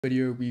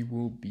Video we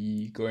will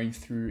be going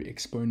through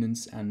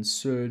exponents and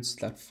surds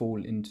that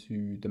fall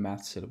into the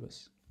math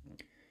syllabus.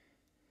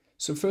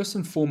 So first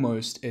and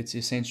foremost, it's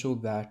essential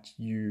that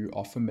you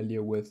are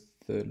familiar with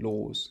the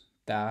laws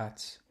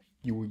that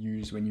you will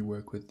use when you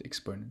work with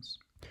exponents.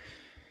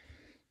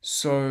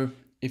 So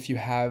if you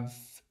have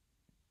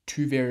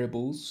two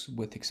variables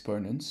with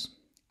exponents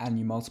and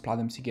you multiply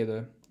them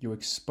together, your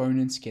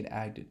exponents get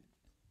added.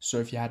 So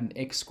if you had an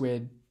x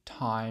squared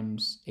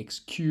times x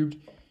cubed,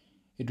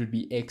 it would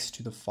be x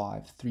to the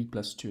 5. 3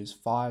 plus 2 is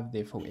 5,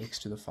 therefore x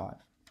to the 5.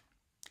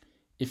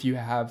 If you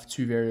have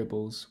two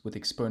variables with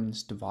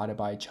exponents divided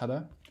by each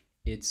other,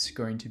 it's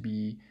going to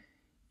be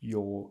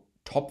your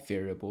top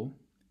variable,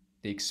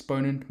 the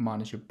exponent,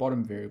 minus your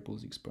bottom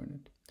variable's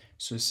exponent.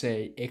 So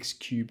say x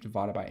cubed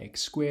divided by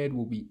x squared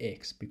will be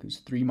x, because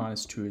 3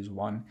 minus 2 is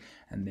 1,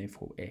 and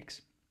therefore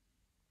x.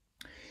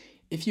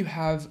 If you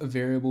have a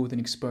variable with an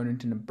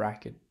exponent in a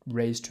bracket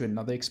raised to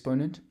another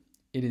exponent,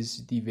 it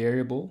is the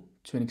variable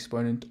to an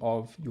exponent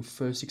of your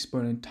first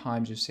exponent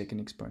times your second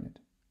exponent.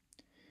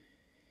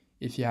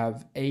 If you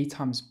have a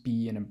times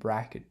b in a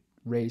bracket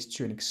raised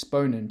to an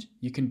exponent,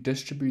 you can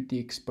distribute the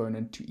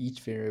exponent to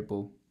each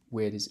variable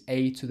where it is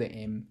a to the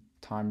m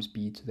times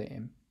b to the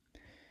m.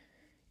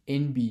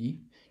 In b,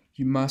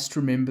 you must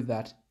remember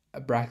that a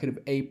bracket of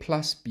a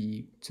plus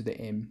b to the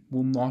m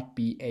will not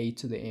be a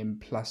to the m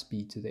plus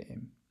b to the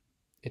m.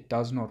 It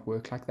does not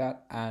work like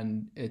that,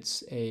 and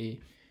it's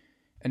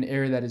an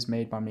error that is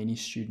made by many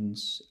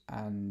students,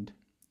 and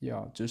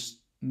yeah, just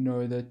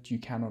know that you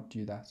cannot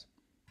do that.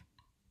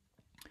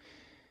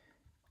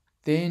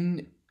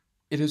 Then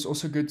it is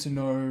also good to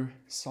know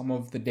some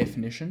of the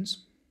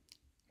definitions.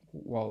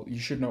 Well, you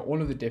should know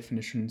all of the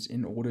definitions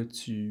in order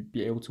to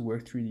be able to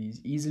work through these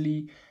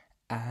easily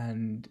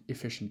and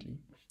efficiently.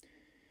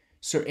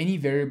 So any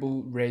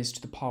variable raised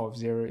to the power of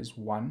 0 is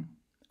 1,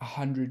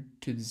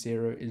 100 to the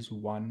 0 is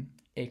 1,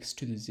 x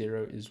to the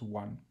 0 is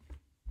 1.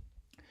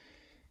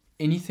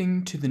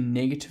 Anything to the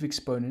negative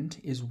exponent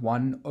is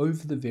 1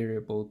 over the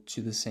variable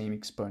to the same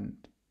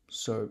exponent.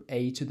 So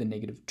a to the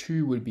negative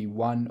 2 would be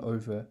 1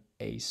 over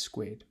a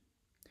squared.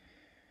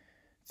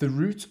 The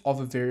root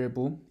of a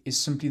variable is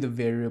simply the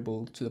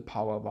variable to the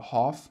power of a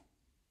half,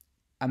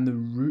 and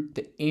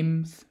the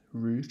mth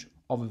root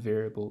of a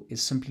variable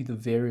is simply the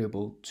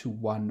variable to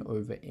 1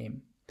 over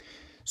m.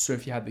 So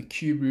if you had the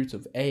cube root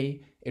of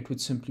a, it would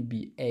simply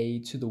be a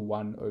to the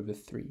 1 over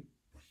 3.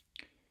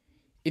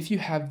 If you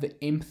have the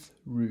mth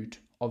root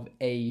of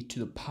a to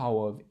the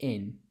power of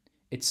n,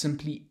 it's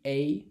simply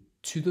a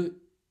to the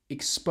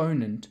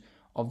exponent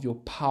of your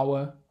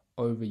power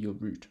over your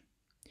root.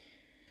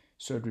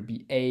 So it would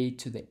be a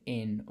to the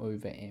n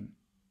over m.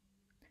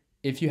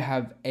 If you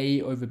have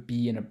a over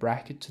b in a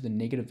bracket to the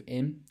negative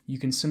m, you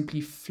can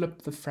simply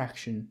flip the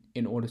fraction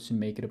in order to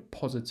make it a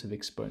positive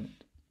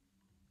exponent.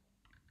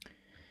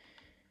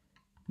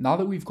 Now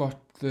that we've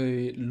got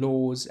the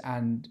laws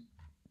and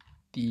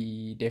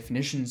the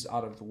definitions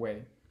out of the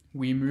way,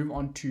 we move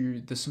on to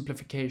the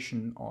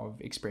simplification of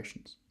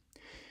expressions.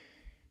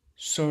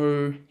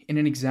 So in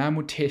an exam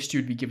or test, you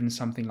would be given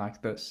something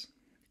like this.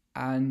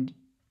 And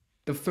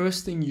the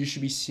first thing you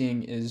should be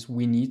seeing is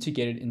we need to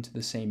get it into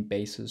the same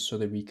basis so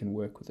that we can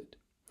work with it.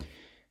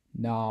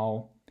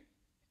 Now,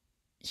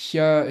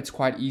 here it's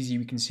quite easy.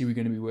 We can see we're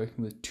going to be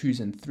working with 2s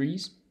and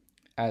 3s,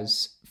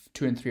 as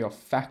 2 and 3 are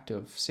factor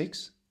of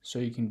 6. So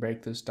you can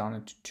break this down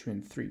into 2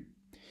 and 3.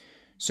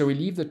 So we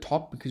leave the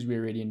top because we're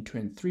already in 2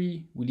 and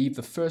 3. We leave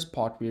the first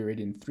part, we're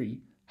already in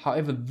 3.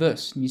 However,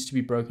 this needs to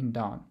be broken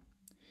down.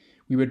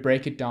 We would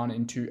break it down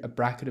into a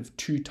bracket of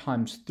 2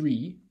 times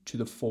 3 to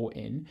the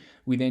 4n.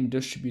 We then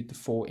distribute the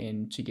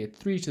 4n to get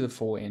 3 to the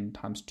 4n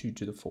times 2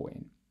 to the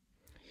 4n.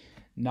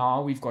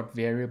 Now we've got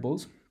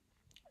variables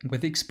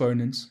with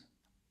exponents.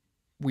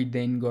 We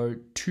then go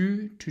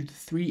 2 to the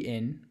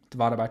 3n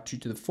divided by 2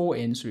 to the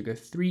 4n. So we go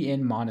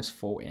 3n minus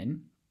 4n,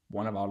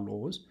 one of our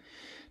laws,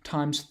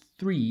 times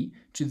 3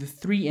 to the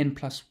 3n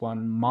plus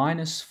 1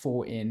 minus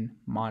 4n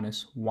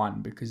minus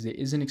 1, because there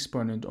is an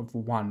exponent of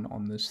 1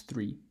 on this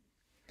 3.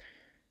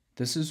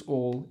 This is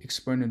all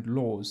exponent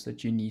laws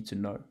that you need to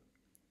know.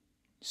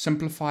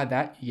 Simplify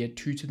that, you get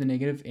 2 to the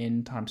negative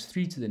n times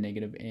 3 to the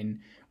negative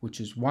n, which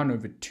is 1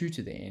 over 2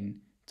 to the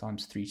n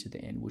times 3 to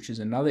the n, which is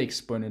another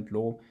exponent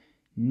law.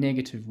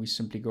 Negative, we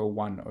simply go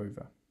 1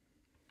 over.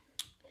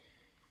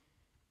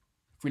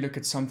 If we look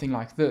at something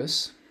like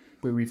this,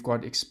 where we've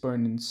got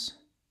exponents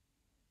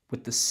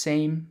with the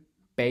same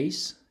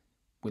base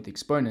with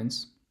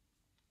exponents,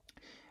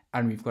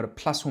 and we've got a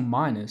plus or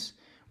minus,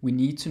 we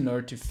need to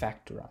know to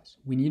factorize.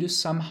 We need to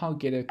somehow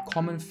get a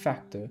common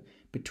factor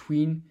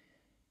between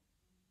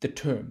the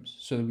terms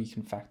so that we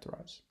can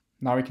factorize.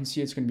 Now we can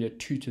see it's going to be a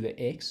 2 to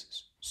the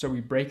x, so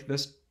we break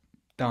this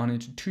down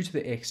into 2 to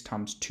the x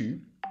times 2.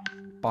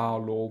 By our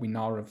law, we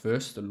now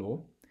reverse the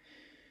law,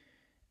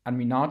 and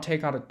we now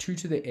take out a 2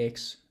 to the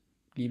x,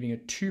 leaving a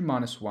 2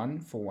 minus 1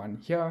 for 1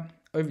 here,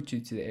 over 2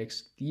 to the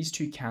x. These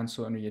two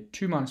cancel, and we get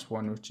 2 minus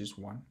 1, which is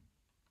 1.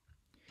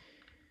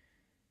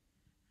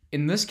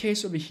 In this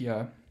case over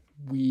here,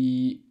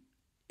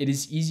 it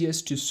is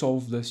easiest to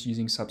solve this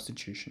using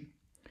substitution,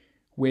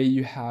 where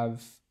you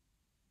have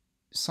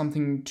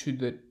something to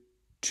the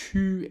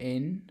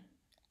 2n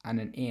and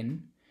an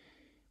n.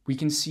 We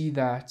can see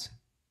that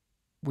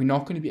we're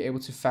not going to be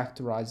able to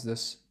factorize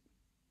this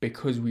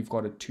because we've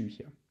got a 2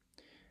 here.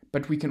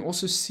 But we can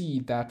also see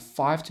that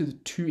 5 to the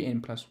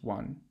 2n plus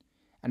 1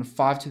 and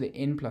 5 to the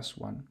n plus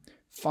 1,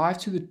 5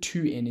 to the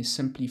 2n is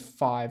simply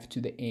 5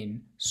 to the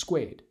n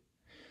squared.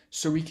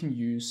 So we can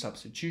use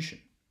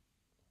substitution.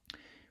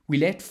 We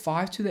let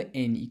 5 to the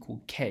n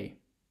equal k.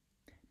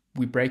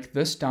 We break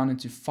this down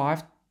into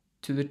 5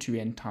 to the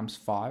 2n times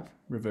 5,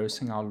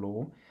 reversing our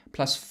law,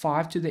 plus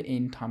 5 to the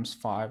n times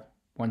 5,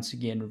 once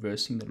again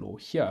reversing the law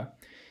here,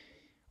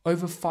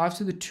 over 5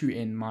 to the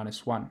 2n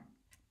minus 1.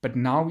 But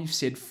now we've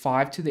said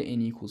 5 to the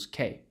n equals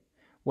k.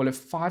 Well, if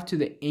 5 to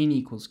the n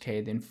equals k,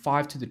 then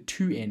 5 to the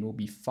 2n will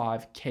be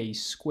 5k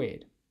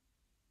squared.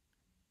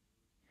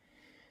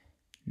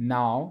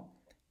 Now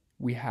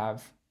we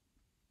have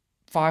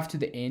 5 to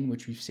the n,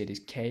 which we've said is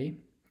k,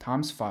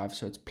 times 5,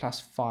 so it's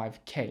plus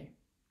 5k.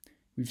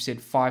 We've said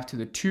 5 to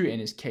the 2n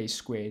is k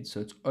squared, so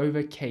it's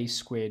over k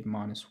squared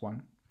minus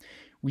 1.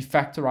 We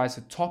factorize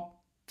the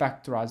top,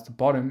 factorize the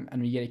bottom,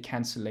 and we get a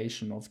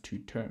cancellation of two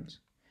terms.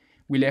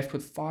 We're left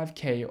with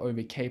 5k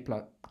over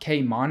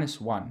k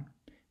minus 1.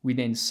 We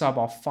then sub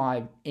our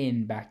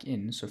 5n back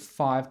in, so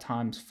 5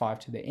 times 5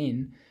 to the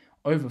n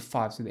over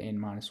 5 to the n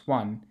minus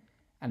 1,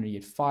 and we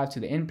get 5 to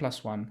the n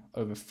plus 1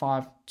 over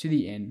 5 to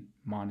the n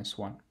minus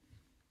 1.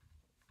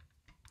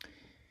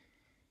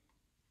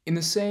 In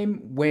the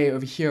same way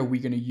over here,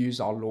 we're going to use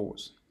our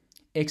laws.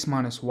 X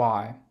minus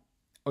y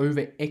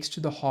over x to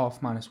the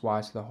half minus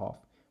y to the half.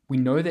 We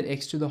know that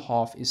x to the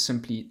half is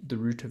simply the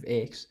root of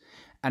x,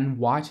 and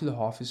y to the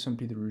half is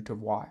simply the root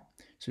of y.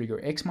 So we go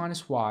x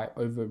minus y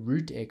over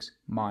root x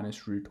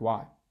minus root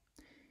y.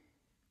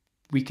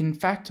 We can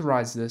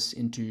factorize this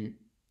into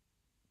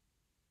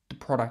the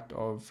product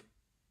of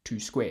two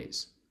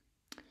squares.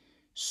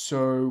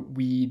 So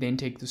we then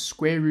take the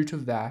square root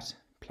of that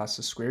plus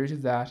the square root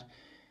of that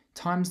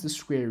times the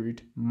square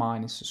root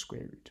minus the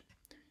square root.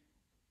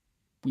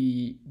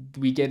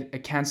 We get a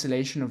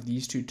cancellation of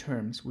these two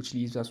terms, which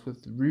leaves us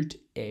with root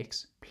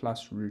x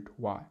plus root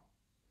y.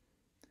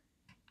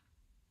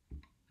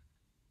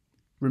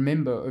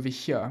 Remember over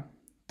here,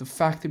 the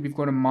fact that we've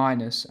got a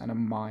minus and a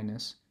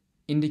minus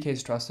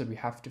indicates to us that we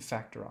have to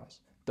factorize.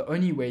 The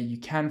only way you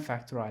can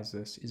factorize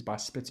this is by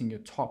splitting your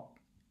top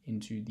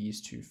into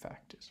these two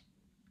factors.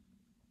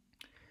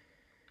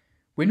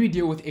 When we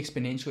deal with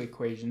exponential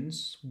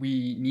equations,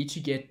 we need to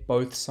get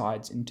both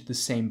sides into the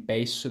same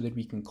base so that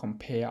we can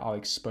compare our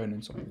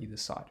exponents on either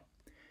side.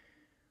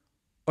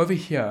 Over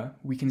here,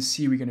 we can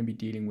see we're going to be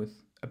dealing with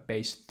a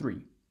base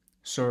 3.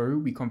 So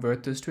we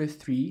convert this to a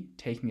 3,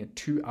 taking a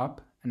 2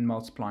 up and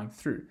multiplying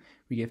through.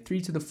 We get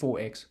 3 to the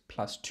 4x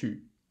plus 2.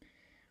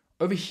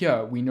 Over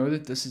here, we know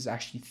that this is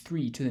actually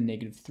 3 to the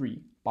negative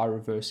 3 by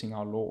reversing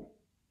our law.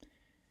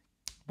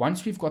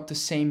 Once we've got the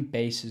same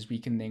bases, we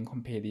can then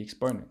compare the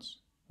exponents.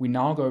 We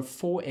now go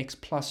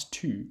 4x plus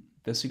 2,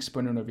 this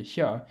exponent over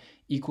here,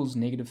 equals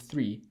negative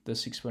 3,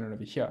 this exponent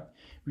over here.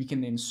 We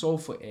can then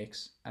solve for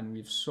x, and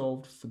we've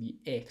solved for the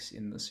x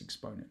in this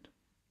exponent.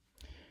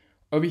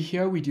 Over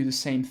here, we do the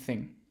same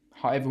thing.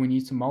 However, we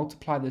need to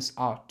multiply this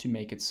out to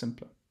make it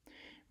simpler.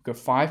 We go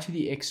 5 to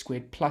the x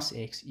squared plus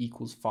x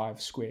equals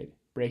 5 squared,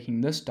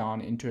 breaking this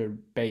down into a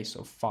base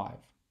of 5.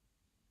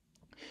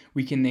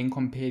 We can then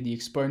compare the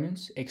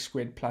exponents, x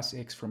squared plus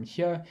x from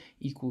here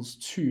equals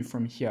 2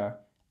 from here,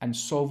 and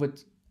solve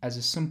it as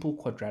a simple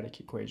quadratic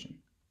equation.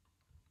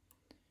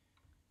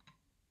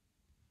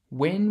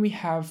 When we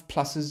have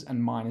pluses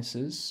and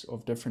minuses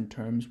of different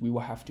terms, we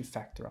will have to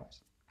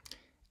factorize.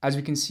 As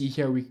we can see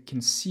here,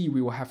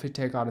 we will have to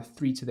take out a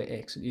 3 to the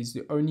x. It is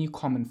the only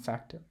common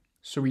factor.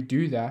 So we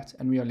do that,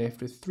 and we are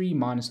left with 3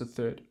 minus a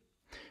third,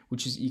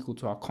 which is equal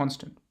to our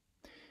constant.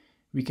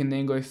 We can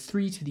then go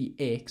 3 to the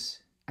x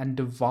and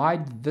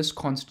divide this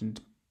constant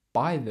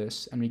by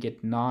this, and we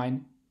get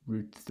 9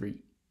 root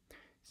 3.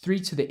 3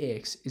 to the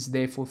x is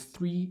therefore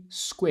 3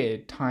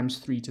 squared times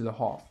 3 to the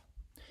half.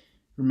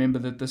 Remember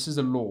that this is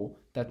a law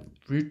that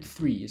root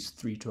 3 is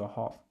 3 to a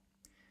half.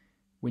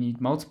 When you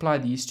multiply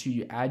these two,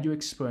 you add your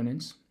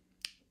exponents,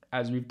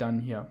 as we've done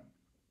here.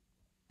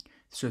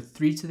 So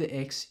 3 to the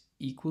x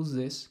equals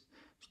this.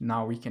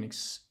 Now we can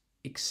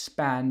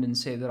expand and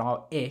say that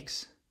our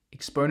x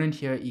exponent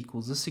here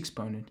equals this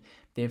exponent.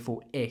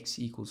 Therefore, x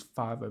equals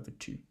 5 over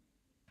 2.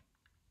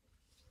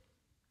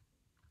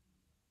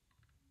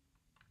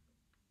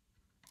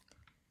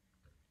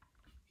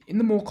 In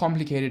the more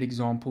complicated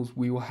examples,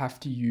 we will have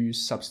to use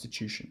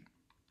substitution.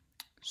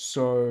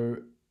 So,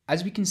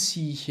 as we can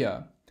see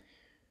here,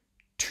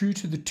 2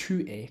 to the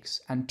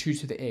 2x and 2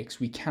 to the x,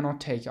 we cannot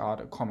take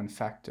out a common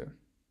factor.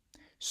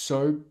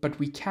 But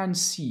we can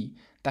see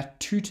that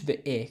 2 to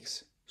the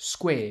x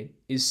squared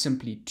is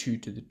simply 2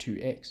 to the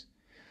 2x.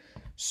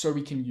 So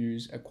we can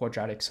use a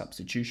quadratic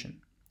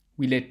substitution.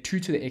 We let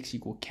 2 to the x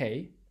equal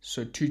k,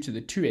 so 2 to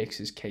the 2x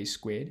is k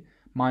squared,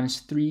 minus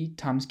 3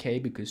 times k,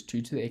 because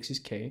 2 to the x is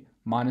k,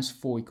 minus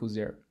 4 equals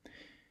 0.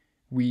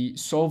 We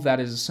solve that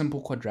as a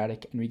simple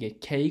quadratic and we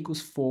get k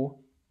equals 4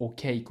 or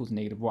k equals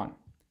 -1.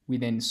 We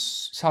then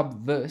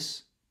sub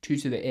this 2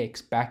 to the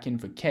x back in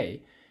for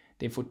k.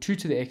 Therefore 2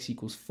 to the x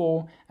equals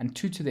 4 and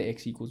 2 to the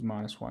x equals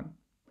 -1.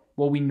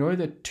 Well, we know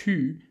that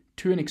 2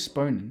 to an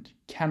exponent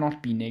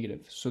cannot be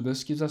negative, so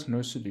this gives us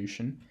no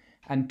solution.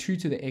 And 2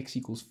 to the x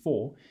equals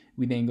 4,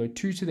 we then go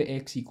 2 to the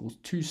x equals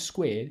 2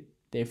 squared,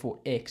 therefore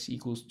x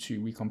equals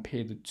 2. We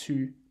compare the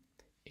two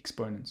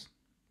exponents.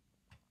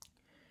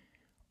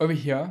 Over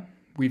here,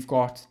 we've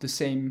got the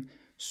same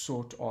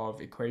sort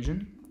of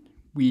equation.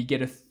 We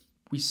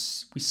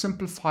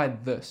simplify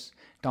this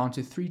down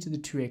to 3 to the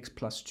 2x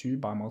plus 2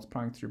 by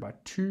multiplying through by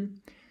 2,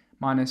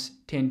 minus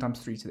 10 times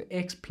 3 to the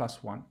x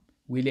plus 1.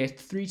 We let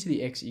 3 to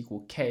the x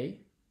equal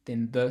k,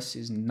 then this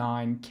is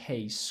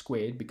 9k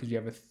squared because we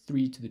have a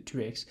 3 to the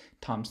 2x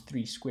times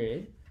 3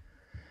 squared,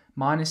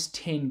 minus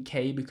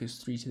 10k because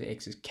 3 to the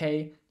x is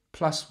k,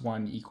 plus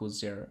 1 equals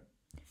 0.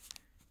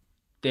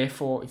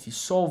 Therefore, if you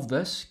solve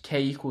this,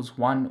 k equals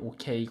 1 or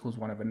k equals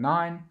 1 over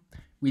 9.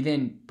 We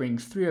then bring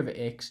 3 to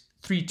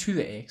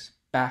the x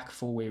back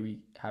for where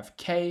we have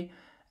k,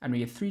 and we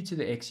get 3 to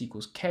the x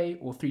equals k,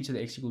 or 3 to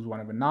the x equals 1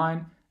 over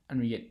 9, and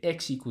we get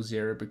x equals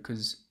 0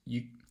 because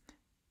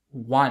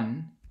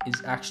 1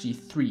 is actually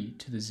 3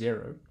 to the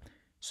 0.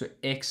 So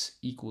x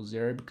equals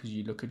 0 because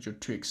you look at your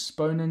two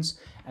exponents,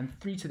 and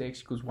 3 to the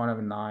x equals 1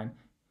 over 9.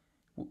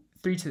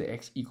 3 to the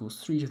x equals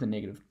 3 to the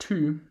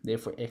 -2,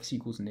 therefore x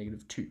equals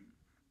 -2.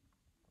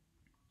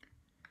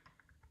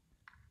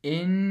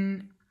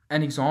 In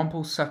an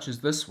example such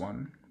as this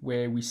one,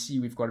 where we see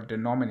we've got a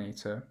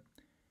denominator,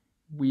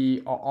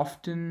 they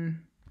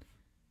often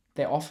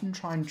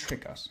try and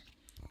trick us.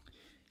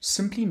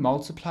 Simply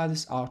multiply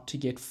this out to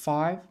get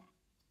 5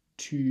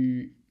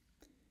 to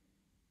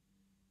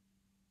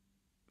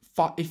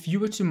 5. If you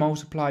were to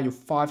multiply your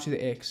 5 to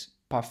the x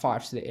by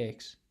 5 to the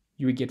x,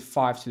 you would get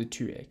 5 to the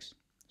 2x.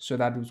 So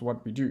that is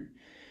what we do.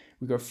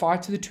 We go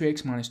 5 to the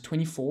 2x minus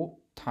 24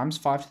 times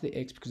 5 to the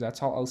x, because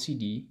that's our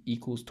LCD,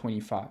 equals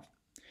 25.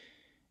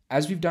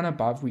 As we've done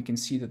above, we can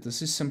see that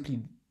this is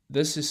simply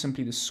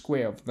the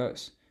square of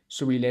this.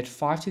 So we let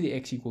 5 to the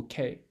x equal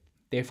k.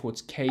 Therefore,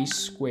 it's k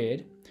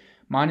squared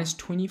minus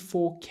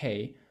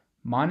 24k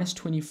minus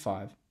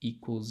 25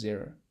 equals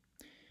 0.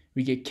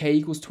 We get k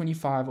equals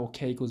 25 or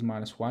k equals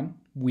 -1.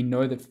 We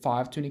know that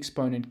 5 to an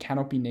exponent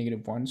cannot be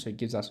 -1, so it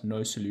gives us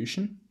no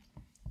solution.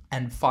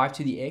 And 5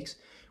 to the x,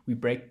 we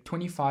break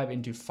 25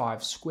 into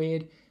 5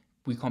 squared.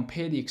 We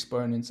compare the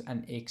exponents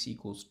and x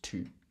equals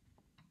 2.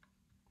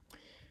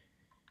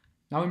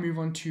 Now we move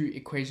on to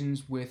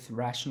equations with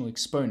rational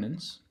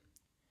exponents.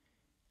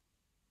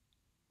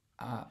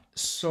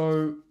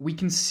 So we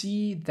can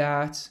see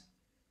that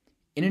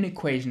in an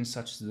equation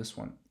such as this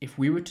one, if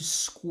we were to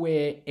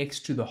square x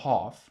to the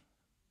half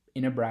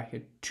in a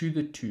bracket to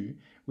the 2,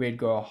 we'd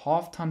go a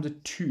half times a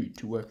 2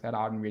 to work that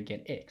out, and we'd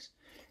get x.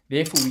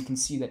 Therefore, we can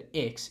see that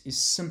x is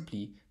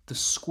simply the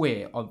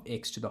square of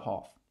x to the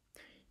half.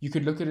 You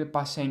could look at it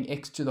by saying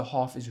x to the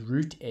half is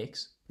root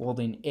x. Well,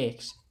 then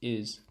x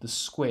is the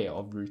square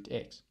of root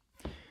x.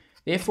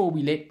 Therefore,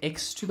 we let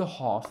x to the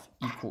half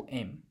equal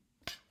m.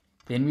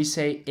 Then we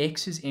say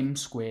x is m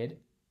squared,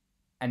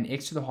 and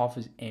x to the half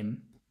is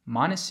m,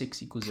 minus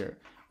 6 equals 0.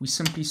 We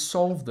simply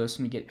solve this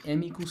and we get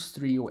m equals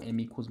 3 or m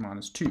equals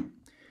 -2.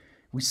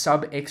 We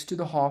sub x to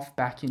the half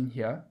back in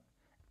here,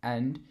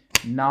 and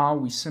now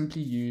we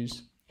simply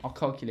use our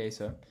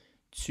calculator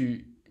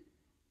to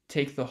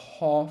take the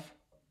half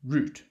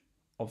root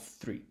of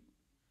 3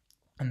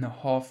 and the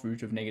half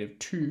root of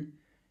 -2,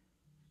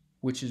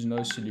 which is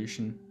no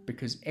solution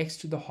because x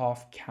to the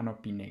half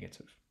cannot be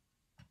negative.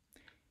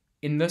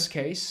 In this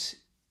case,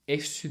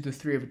 x to the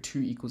 3 over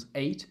 2 equals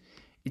 8.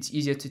 It's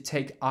easier to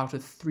take out a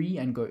 3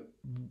 and go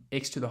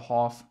x to the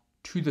half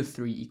to the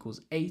 3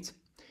 equals 8.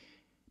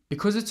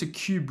 Because it's a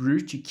cube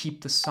root, you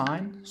keep the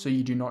sign, so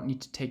you do not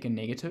need to take a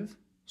negative.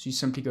 So you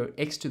simply go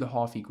x to the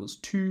half equals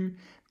 2,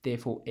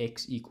 therefore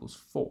x equals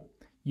 4.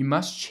 You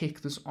must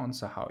check this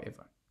answer,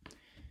 however.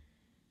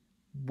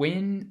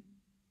 When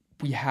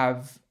we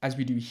have, as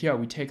we do here,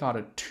 we take out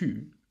a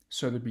 2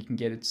 so that we can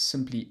get it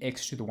simply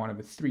x to the 1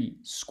 over 3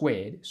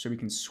 squared, so we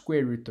can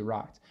square root the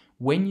right.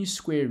 When you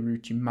square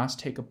root, you must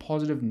take a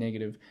positive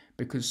negative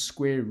because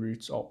square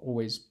roots are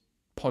always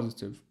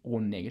positive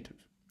or negative.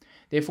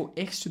 Therefore,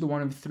 x to the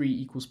 1 over 3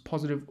 equals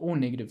positive or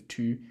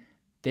 -2.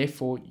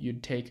 Therefore,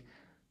 you'd take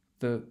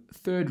the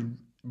third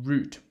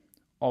root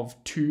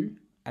of 2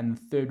 and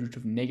the third root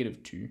of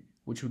 -2,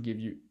 which will give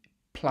you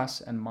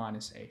plus and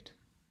minus 8.